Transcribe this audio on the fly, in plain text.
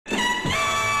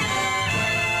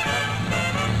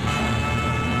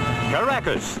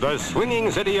Caracas, the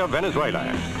swinging city of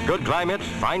Venezuela. Good climate,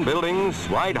 fine buildings,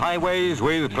 wide highways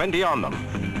with plenty on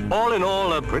them. All in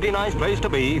all, a pretty nice place to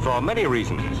be for many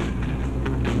reasons.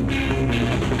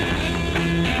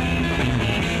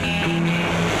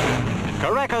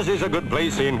 Caracas is a good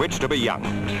place in which to be young.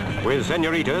 With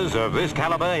senoritas of this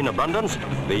caliber in abundance,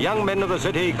 the young men of the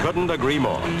city couldn't agree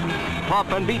more.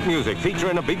 Pop and beat music feature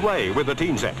in a big way with the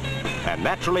teen set. And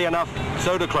naturally enough,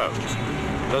 so do clothes.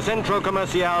 The Centro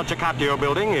Comercial Chacaito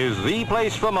building is the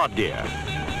place for mod gear.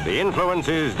 The influence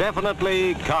is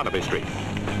definitely Carnaby Street.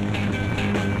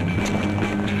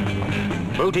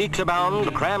 Boutiques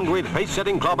abound, crammed with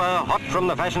pace-setting clobber, hot from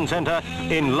the fashion centre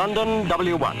in London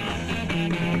W1.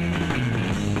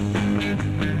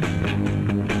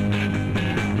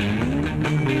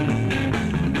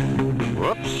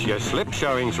 Whoops, your slip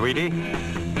showing, sweetie.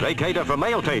 They cater for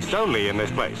male taste only in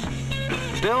this place.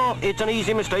 Still, it's an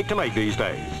easy mistake to make these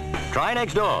days. Try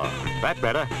next door. That's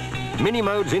better. Mini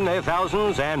modes in their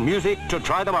thousands and music to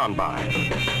try them on by.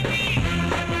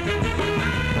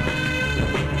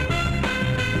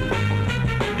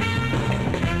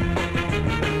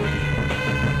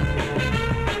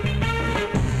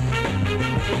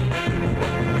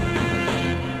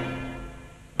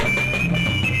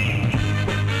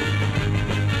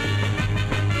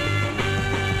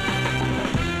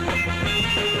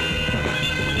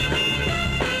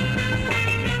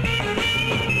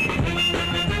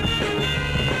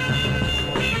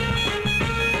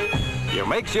 You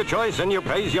makes your choice and you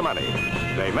pays your money.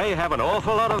 They may have an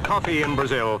awful lot of coffee in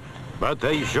Brazil, but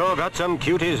they sure got some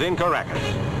cuties in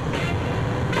Caracas.